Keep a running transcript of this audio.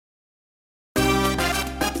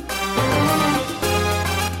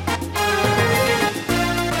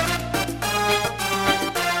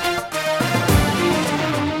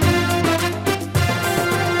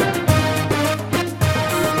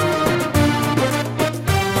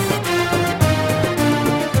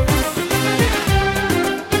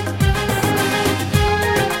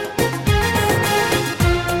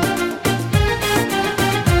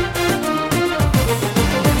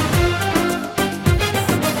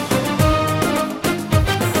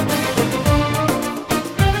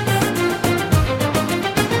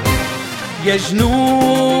يا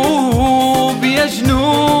جنوب يا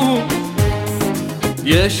جنوب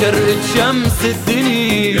يا شرقة شمس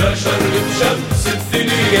الدنيا، يا شرقة شمس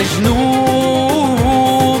الدنيا. يا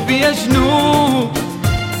جنوب يا جنوب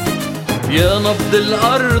يا نبض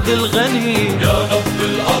الأرض الغني، يا نبض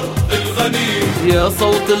الأرض الغني. يا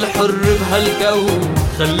صوت الحر بهالكون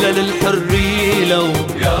خلى للحرية لو،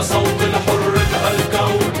 يا صوت الحر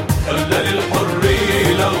بهالكون خلى للحرية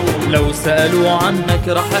لو سألوا عنك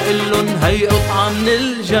رح أقلن هي قطعة من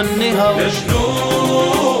الجنة هو. يا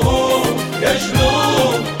جنوب يا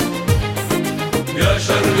جنوب يا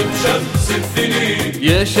شرقة شمس الدنيا،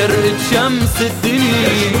 يا شرقة شمس الدنيا.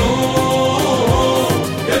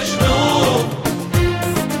 يا جنوب يا جنوب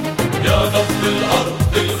يا نبض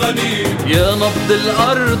الأرض الغني، يا نبض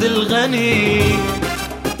الأرض الغني.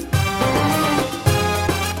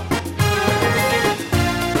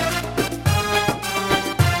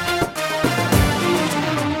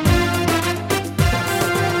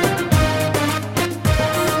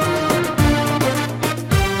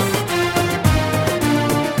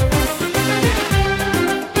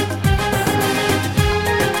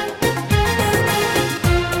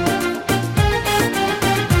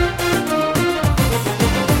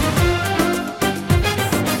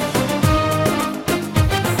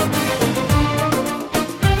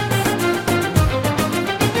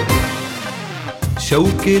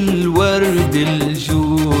 شوك الورد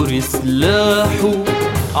الجور سلاحه،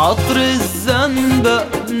 عطر الزنبق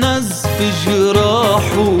نزف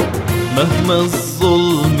جراحه، مهما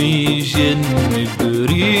الظلم يجن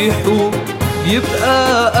بريحه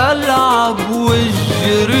يبقى ألعب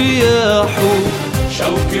وجرياحه.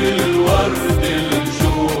 شوك الورد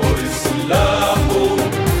الجور سلاحه،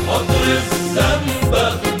 عطر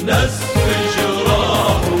الزنبق نزف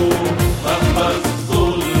جراحه، مهما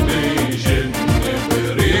الظلم يجن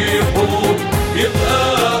بريحه يبقى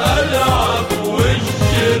ألعب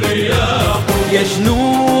وجرياحه. يا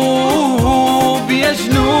جنوب يا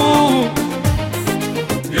جنوب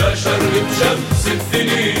يا شرقة شمس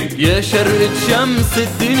الدنيا، يا شرقة شمس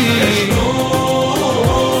الدنيا. يا جنوب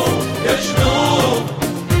يا جنوب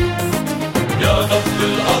يا نبض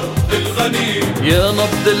الأرض الغني، يا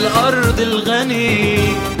نبض الأرض الغني.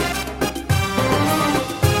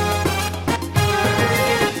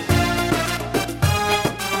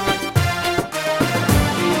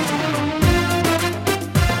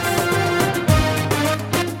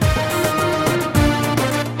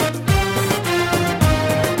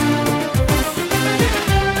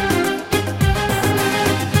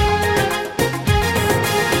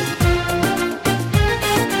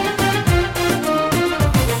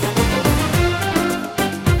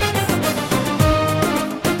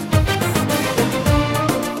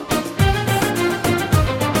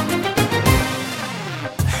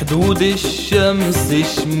 حدود الشمس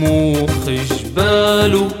شموخ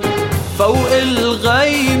جباله، فوق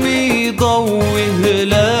الغيم يضوي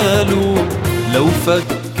هلاله، لو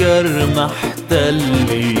فكر محتل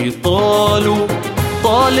طاله،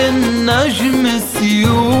 طال النجم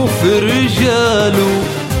سيوف رجاله.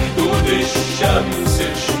 حدود الشمس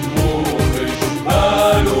شموخ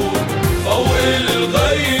جباله، فوق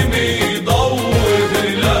الغيم يضوي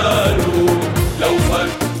هلاله، لو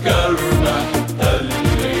فكر محتل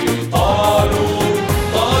طاله،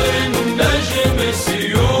 طال النجم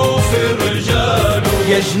سيوف رجاله.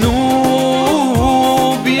 يا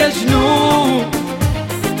جنوب يا جنوب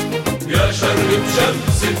يا شرقة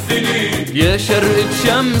شمس الدنيا، يا شرقة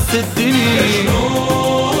شمس يا الدنيا.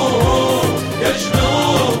 جنوب يا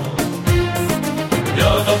جنوب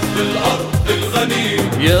يا نبض الأرض الغني،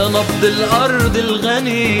 يا نبض الأرض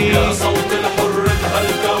الغني. يا صوت الحر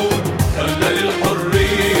بهالكون خلى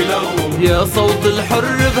للحرية لو، يا صوت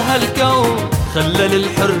الحر بهالكون خلى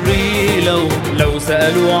للحرية لو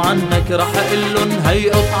سألوا عنك رح أقلن هي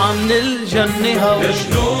قطعة من الجنة هو. يا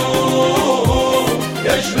جنوب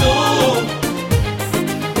يا جنوب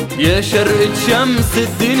يا شرقة شمس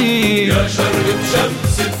الدنيا، يا شرقة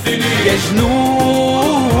شمس الدنيا. يا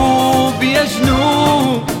جنوب يا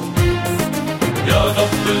جنوب يا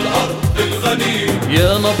نبض الأرض الغني،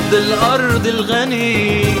 يا نبض الأرض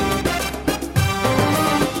الغني.